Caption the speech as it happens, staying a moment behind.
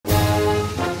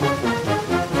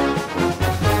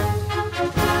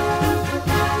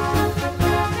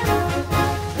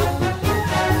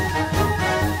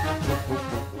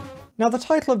Now the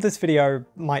title of this video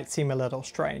might seem a little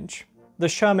strange. The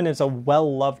Sherman is a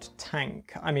well-loved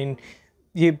tank. I mean,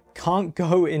 you can't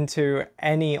go into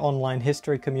any online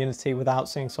history community without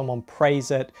seeing someone praise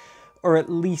it, or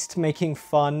at least making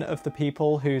fun of the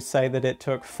people who say that it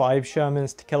took 5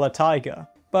 Shermans to kill a tiger.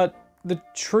 But the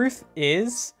truth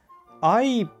is,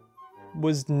 I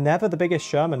was never the biggest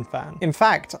Sherman fan. In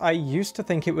fact, I used to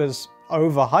think it was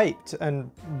overhyped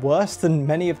and worse than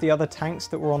many of the other tanks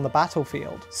that were on the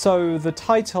battlefield. So the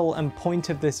title and point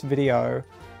of this video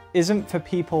isn't for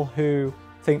people who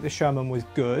think the Sherman was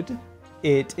good.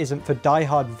 It isn't for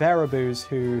diehard Wehrabus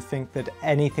who think that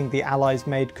anything the Allies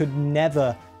made could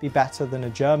never be better than a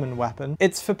German weapon.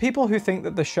 It's for people who think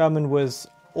that the Sherman was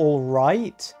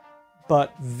alright,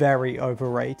 but very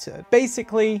overrated.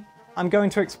 Basically, I'm going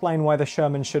to explain why the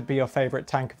Sherman should be your favourite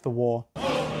tank of the war.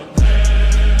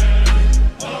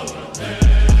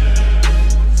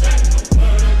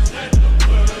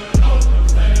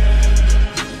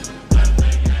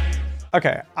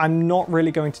 Okay, I'm not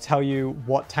really going to tell you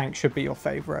what tank should be your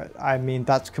favorite. I mean,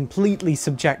 that's completely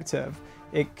subjective.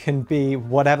 It can be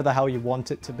whatever the hell you want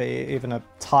it to be, even a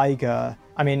Tiger.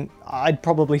 I mean, I'd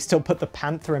probably still put the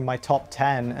Panther in my top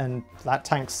 10, and that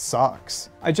tank sucks.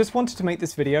 I just wanted to make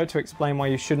this video to explain why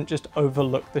you shouldn't just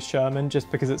overlook the Sherman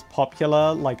just because it's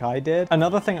popular like I did.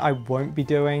 Another thing I won't be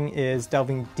doing is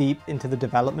delving deep into the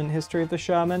development history of the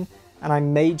Sherman, and I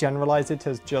may generalize it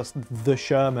as just the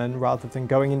Sherman rather than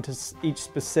going into each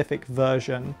specific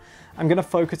version. I'm going to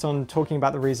focus on talking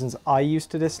about the reasons I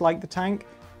used to dislike the tank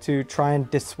to try and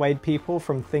dissuade people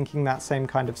from thinking that same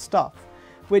kind of stuff,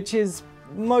 which is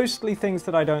mostly things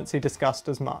that I don't see discussed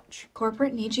as much.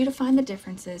 Corporate needs you to find the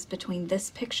differences between this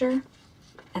picture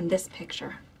and this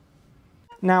picture.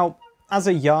 Now, as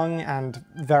a young and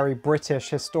very British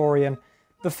historian,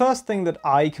 the first thing that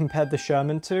I compared the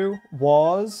Sherman to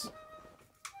was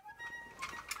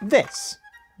this,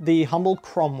 the humbled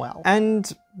Cromwell.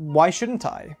 And why shouldn't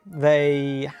I?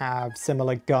 They have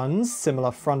similar guns,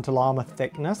 similar frontal armor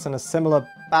thickness, and a similar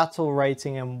battle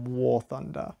rating in War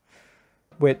Thunder,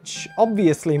 which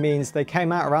obviously means they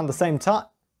came out around the same time.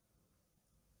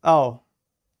 Oh,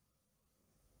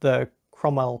 the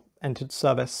Cromwell entered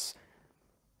service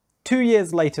 2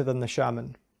 years later than the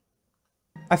Sherman.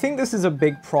 I think this is a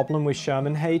big problem with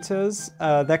Sherman haters.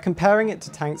 They're comparing it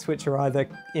to tanks which are either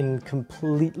in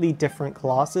completely different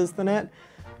classes than it,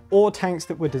 or tanks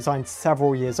that were designed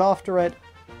several years after it,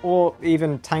 or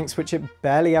even tanks which it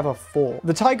barely ever fought.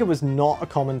 The Tiger was not a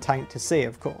common tank to see,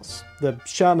 of course. The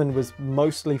Sherman was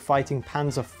mostly fighting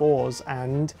Panzer IVs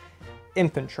and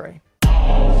infantry.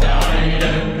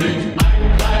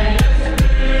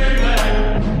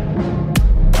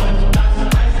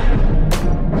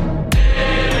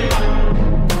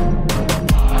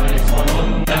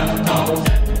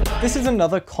 This is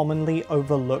another commonly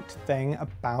overlooked thing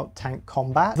about tank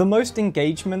combat. The most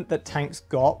engagement that tanks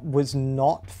got was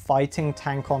not fighting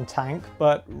tank on tank,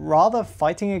 but rather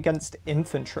fighting against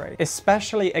infantry,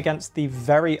 especially against the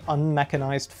very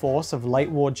unmechanized force of late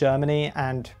war Germany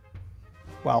and,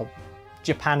 well,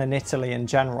 Japan and Italy in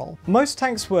general. Most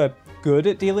tanks were good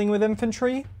at dealing with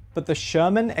infantry, but the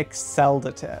Sherman excelled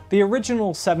at it. The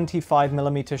original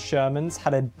 75mm Shermans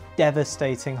had a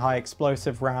devastating high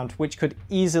explosive round which could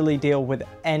easily deal with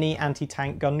any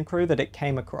anti-tank gun crew that it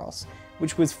came across,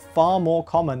 which was far more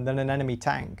common than an enemy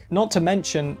tank. Not to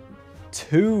mention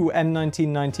 2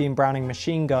 M1919 Browning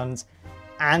machine guns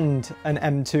and an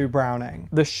M2 Browning.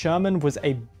 The Sherman was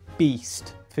a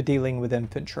beast for dealing with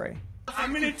infantry.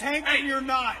 I'm in a tank and you're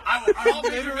not. I will call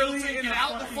literally get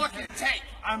out the fucking tank.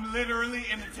 I'm literally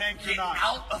in the tank, you're not. Get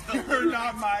out of the You're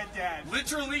not my dad.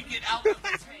 Literally get out of the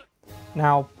tank.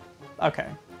 Now, okay.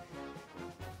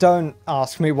 Don't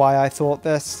ask me why I thought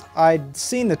this. I'd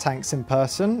seen the tanks in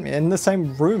person, in the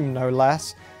same room no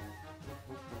less.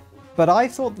 But I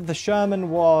thought that the Sherman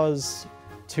was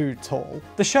too tall.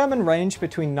 The Sherman ranged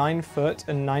between 9 foot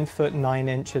and 9 foot 9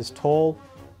 inches tall.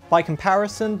 By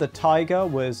comparison, the Tiger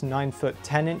was 9 foot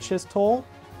 10 inches tall,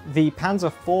 the Panzer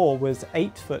IV was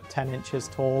 8 foot 10 inches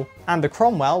tall, and the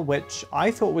Cromwell, which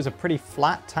I thought was a pretty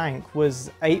flat tank,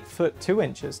 was 8 foot 2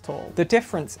 inches tall. The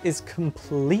difference is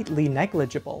completely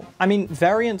negligible. I mean,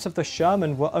 variants of the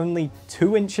Sherman were only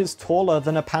 2 inches taller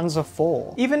than a Panzer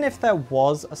IV. Even if there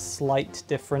was a slight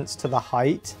difference to the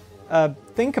height,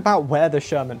 think about where the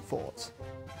Sherman fought.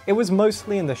 It was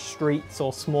mostly in the streets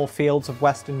or small fields of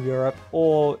Western Europe,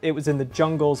 or it was in the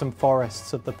jungles and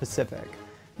forests of the Pacific,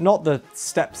 not the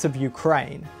steppes of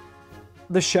Ukraine.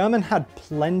 The Sherman had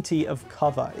plenty of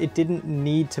cover. It didn't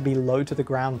need to be low to the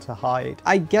ground to hide.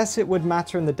 I guess it would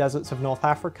matter in the deserts of North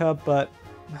Africa, but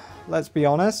let's be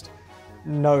honest,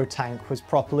 no tank was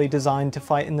properly designed to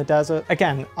fight in the desert.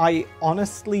 Again, I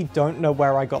honestly don't know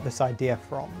where I got this idea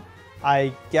from.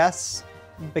 I guess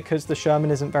because the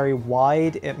Sherman isn't very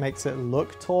wide, it makes it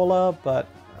look taller, but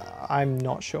I'm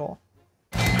not sure.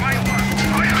 We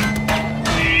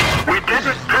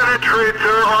didn't penetrate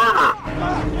their armor.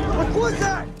 What was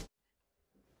that?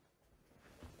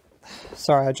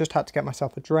 Sorry, I just had to get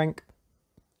myself a drink.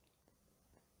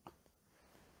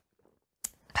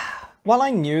 While I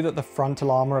knew that the frontal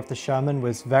armor of the Sherman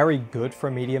was very good for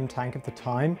a medium tank of the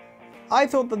time, I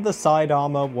thought that the side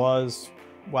armor was,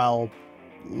 well,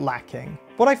 lacking.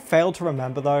 What I failed to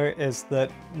remember though is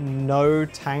that no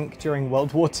tank during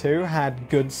World War II had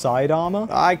good side armor.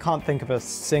 I can't think of a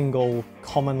single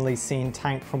commonly seen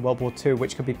tank from World War II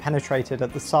which could be penetrated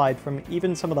at the side from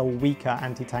even some of the weaker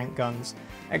anti-tank guns,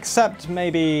 except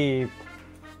maybe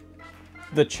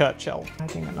the Churchill.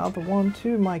 Adding another one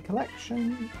to my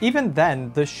collection. Even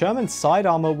then, the Sherman's side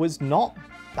armor was not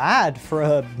bad for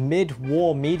a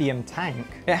mid-war medium tank.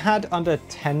 It had under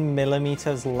 10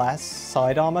 millimeters less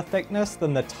side armor thickness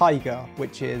than the Tiger,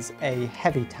 which is a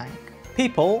heavy tank.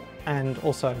 People, and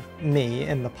also me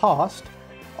in the past,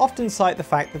 often cite the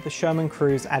fact that the Sherman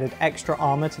crews added extra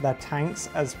armor to their tanks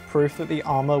as proof that the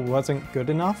armor wasn't good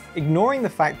enough, ignoring the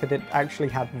fact that it actually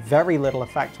had very little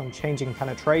effect on changing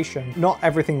penetration. Not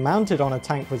everything mounted on a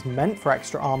tank was meant for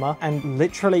extra armor, and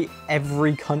literally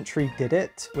every country did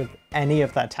it with any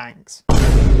of their tanks.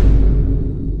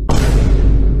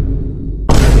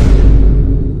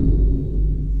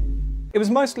 It was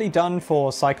mostly done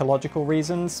for psychological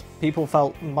reasons. People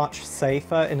felt much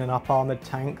safer in an up-armored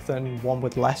tank than one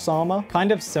with less armor.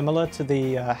 Kind of similar to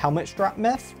the helmet strap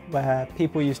myth, where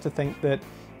people used to think that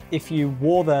if you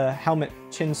wore the helmet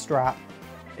chin strap,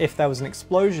 if there was an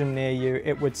explosion near you,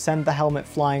 it would send the helmet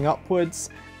flying upwards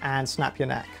and snap your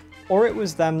neck. Or it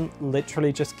was them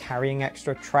literally just carrying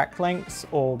extra track links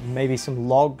or maybe some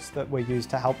logs that were used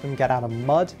to help them get out of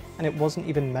mud, and it wasn't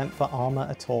even meant for armor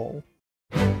at all.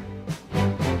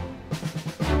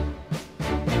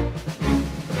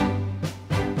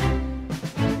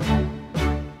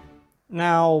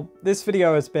 Now, this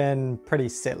video has been pretty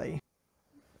silly.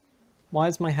 Why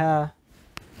is my hair?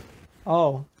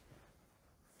 Oh.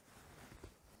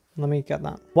 Let me get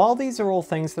that. While these are all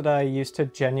things that I used to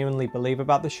genuinely believe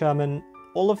about the Sherman,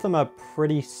 all of them are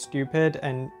pretty stupid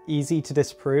and easy to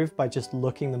disprove by just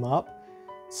looking them up.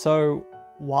 So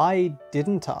why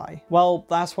didn't I? Well,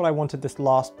 that's what I wanted this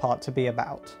last part to be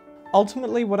about.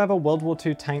 Ultimately, whatever World War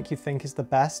II tank you think is the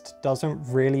best doesn't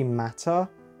really matter.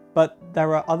 But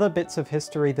there are other bits of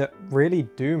history that really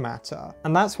do matter.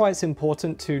 And that's why it's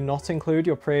important to not include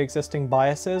your pre-existing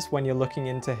biases when you're looking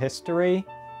into history.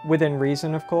 Within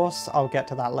reason, of course. I'll get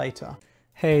to that later.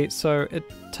 Hey, so it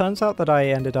turns out that I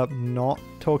ended up not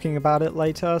talking about it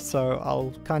later, so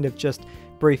I'll kind of just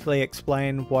briefly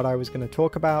explain what I was going to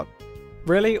talk about.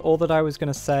 Really, all that I was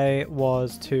going to say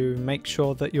was to make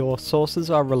sure that your sources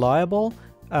are reliable,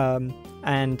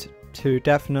 and to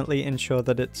definitely ensure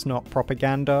that it's not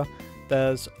propaganda.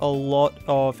 There's a lot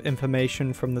of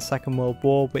information from the Second World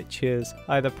War which is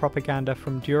either propaganda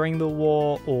from during the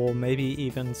war or maybe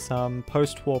even some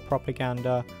post-war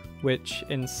propaganda, which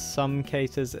in some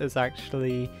cases is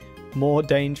actually more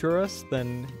dangerous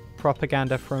than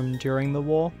propaganda from during the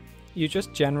war. You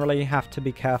just generally have to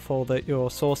be careful that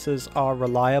your sources are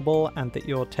reliable and that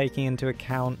you're taking into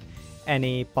account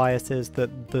any biases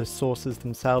that the sources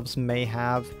themselves may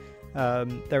have.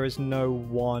 There is no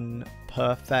one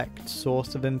perfect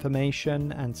source of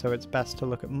information, and so it's best to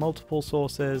look at multiple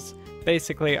sources.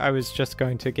 Basically, I was just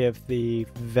going to give the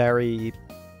very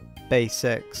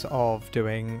basics of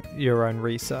doing your own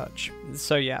research.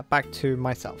 So yeah, back to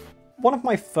myself. One of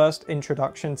my first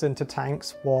introductions into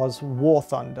tanks was War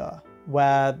Thunder,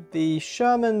 where the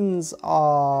Shermans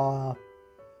are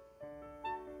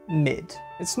mid.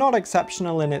 It's not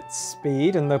exceptional in its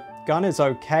speed, and the gun is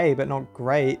okay, but not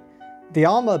great. The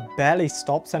armor barely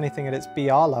stops anything at its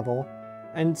BR level,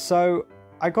 and so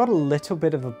I got a little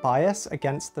bit of a bias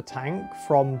against the tank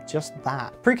from just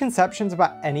that. Preconceptions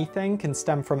about anything can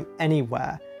stem from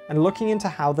anywhere, and looking into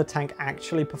how the tank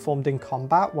actually performed in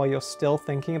combat while you're still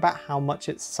thinking about how much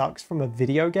it sucks from a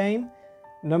video game,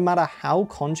 no matter how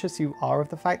conscious you are of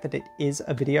the fact that it is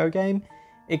a video game,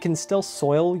 it can still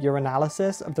soil your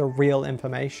analysis of the real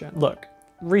information. Look,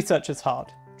 research is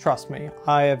hard. Trust me,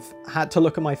 I have had to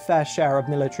look at my fair share of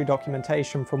military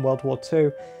documentation from World War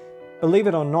II. Believe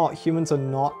it or not, humans are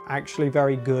not actually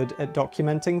very good at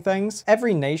documenting things.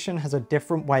 Every nation has a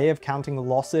different way of counting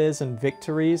losses and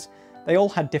victories. They all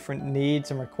had different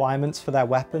needs and requirements for their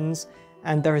weapons,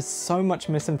 and there is so much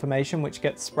misinformation which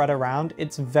gets spread around,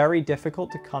 it's very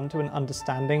difficult to come to an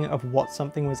understanding of what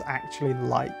something was actually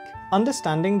like.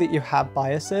 Understanding that you have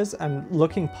biases and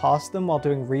looking past them while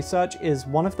doing research is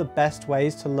one of the best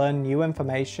ways to learn new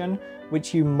information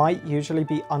which you might usually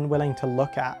be unwilling to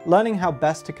look at. Learning how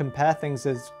best to compare things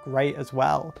is great as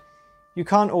well. You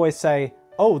can't always say,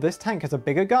 oh, this tank has a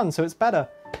bigger gun, so it's better,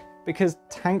 because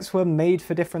tanks were made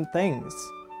for different things.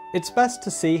 It's best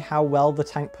to see how well the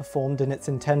tank performed in its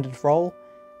intended role,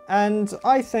 and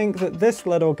I think that this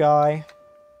little guy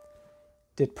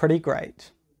did pretty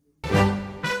great.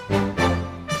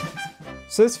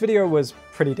 So this video was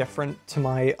pretty different to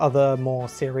my other more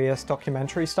serious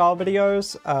documentary style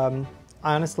videos.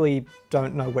 I honestly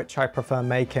don't know which I prefer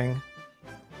making.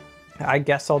 I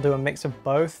guess I'll do a mix of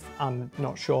both, I'm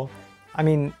not sure. I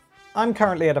mean, I'm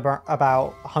currently at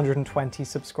about 120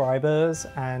 subscribers,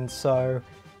 and so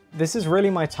this is really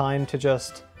my time to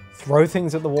just throw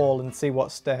things at the wall and see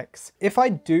what sticks. If I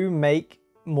do make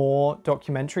more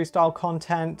documentary style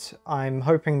content, I'm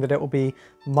hoping that it will be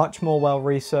much more well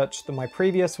researched than my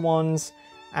previous ones,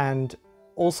 and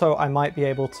also I might be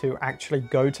able to actually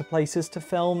go to places to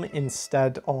film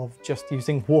instead of just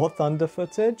using War Thunder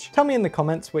footage. Tell me in the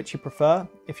comments which you prefer,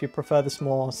 if you prefer this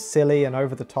more silly and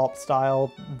over-the-top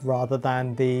style rather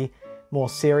than the more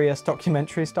serious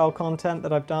documentary style content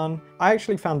that I've done. I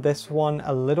actually found this one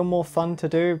a little more fun to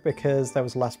do because there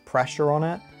was less pressure on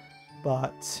it,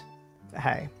 but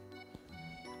hey.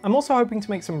 I'm also hoping to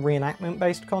make some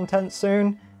reenactment-based content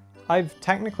soon. I've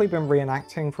technically been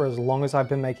reenacting for as long as I've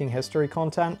been making history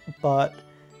content, but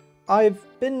I've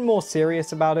been more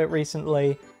serious about it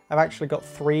recently. I've actually got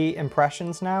 3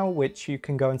 impressions now, which you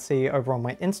can go and see over on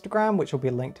my Instagram, which will be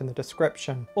linked in the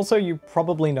description. Also, you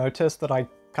probably noticed that I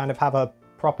kind of have a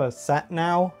proper set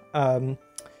now.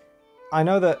 I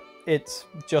know that it's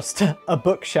just a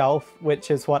bookshelf,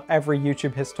 which is what every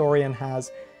YouTube historian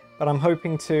has, but I'm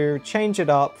hoping to change it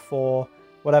up for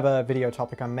whatever video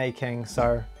topic I'm making.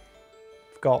 So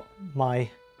I've got my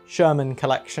Sherman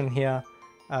collection here,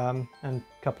 and a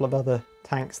couple of other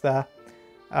tanks there.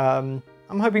 I'm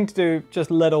hoping to do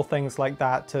just little things like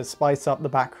that to spice up the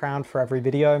background for every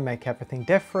video, make everything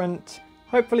different.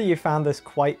 Hopefully you found this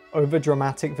quite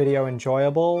over-dramatic video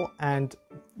enjoyable, and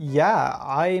yeah,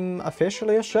 I'm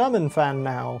officially a Sherman fan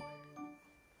now.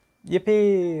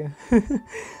 Yippee!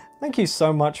 Thank you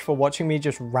so much for watching me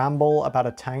just ramble about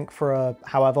a tank for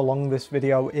however long this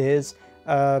video is.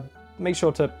 Make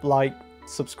sure to like,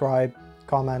 subscribe,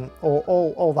 comment,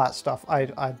 all that stuff. I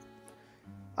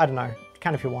don't know,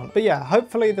 can if you want. But yeah,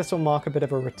 hopefully this will mark a bit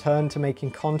of a return to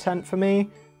making content for me.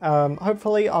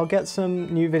 Hopefully I'll get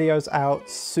some new videos out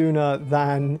sooner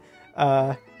than,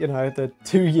 you know, the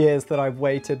 2 years that I've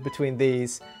waited between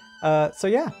these. So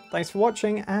yeah, thanks for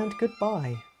watching and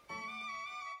goodbye.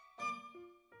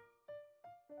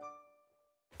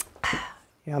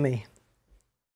 Yummy.